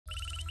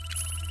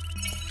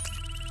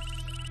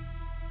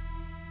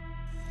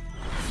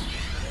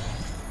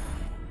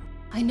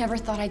I never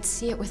thought I'd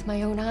see it with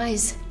my own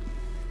eyes.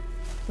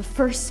 The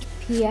first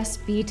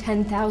PSB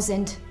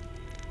 10,000.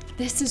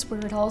 This is where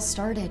it all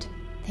started.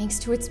 Thanks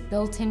to its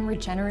built-in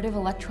regenerative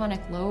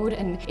electronic load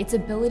and its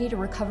ability to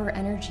recover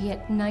energy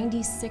at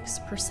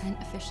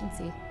 96%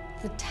 efficiency.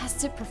 The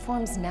tests it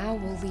performs now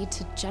will lead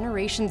to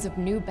generations of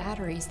new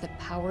batteries that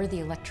power the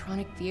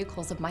electronic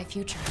vehicles of my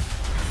future.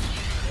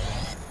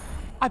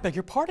 I beg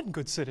your pardon,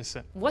 good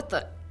citizen. What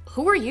the?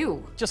 Who are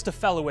you? Just a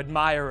fellow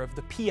admirer of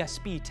the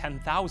PSB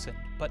 10,000,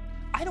 but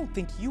I don't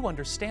think you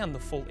understand the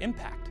full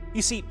impact.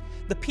 You see,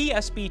 the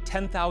PSB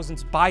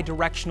 10,000's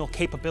bidirectional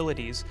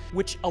capabilities,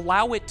 which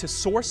allow it to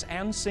source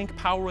and sink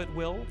power at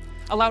will,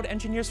 allowed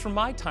engineers from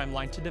my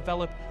timeline to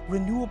develop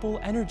renewable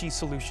energy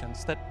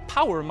solutions that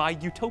power my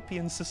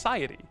utopian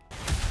society.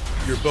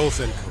 You're both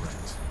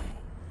incorrect.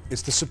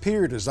 It's the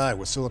superior design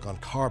with silicon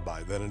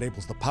carbide that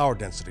enables the power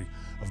density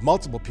of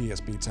multiple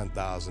PSB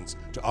 10,000s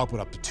to output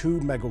up to 2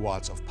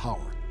 megawatts of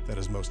power that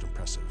is most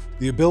impressive.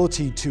 The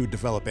ability to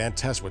develop and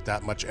test with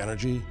that much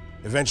energy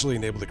eventually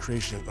enabled the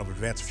creation of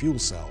advanced fuel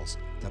cells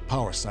that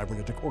power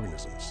cybernetic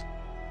organisms,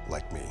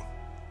 like me.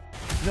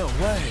 No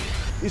way.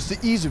 It's the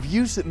ease of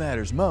use that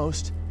matters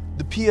most.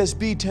 The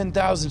PSB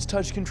 10,000's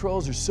touch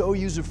controls are so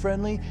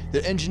user-friendly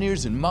that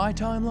engineers in my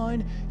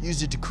timeline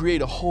used it to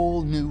create a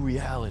whole new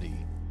reality.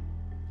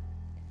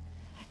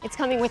 It's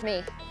coming with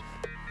me.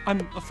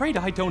 I'm afraid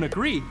I don't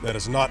agree. That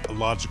is not a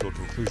logical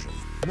conclusion.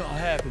 Not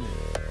happening.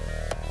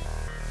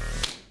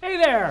 Hey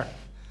there!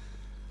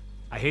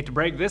 I hate to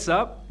break this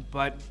up,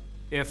 but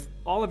if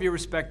all of your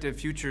respective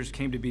futures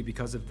came to be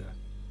because of the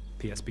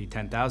PSB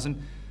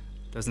 10,000,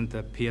 doesn't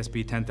the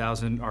PSB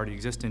 10,000 already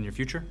exist in your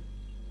future?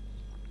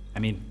 I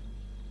mean,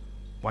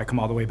 why come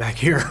all the way back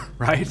here,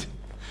 right?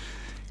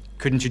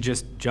 Couldn't you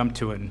just jump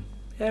to an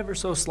ever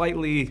so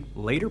slightly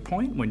later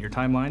point when your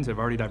timelines have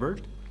already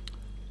diverged?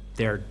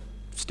 There'd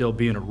still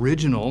be an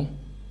original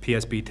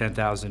PSB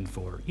 10,000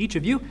 for each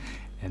of you,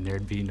 and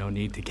there'd be no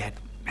need to get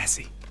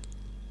messy.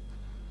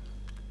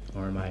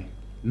 Or am I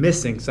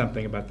missing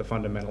something about the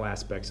fundamental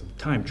aspects of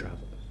time travel?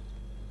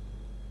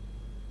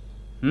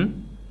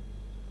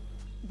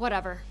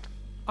 Whatever.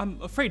 I'm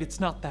afraid it's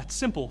not that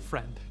simple,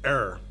 friend.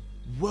 Error.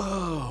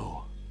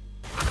 Whoa.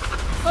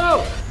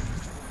 Oh!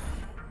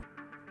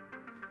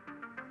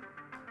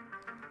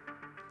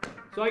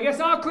 So I guess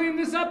I'll clean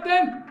this up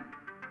then?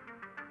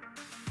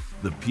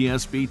 The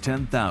PSB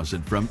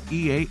 10,000 from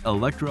EA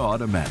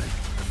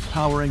Elektro-Automatik,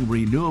 powering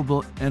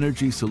renewable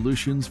energy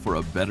solutions for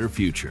a better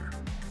future.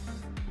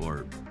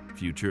 Or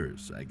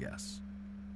futures, I guess.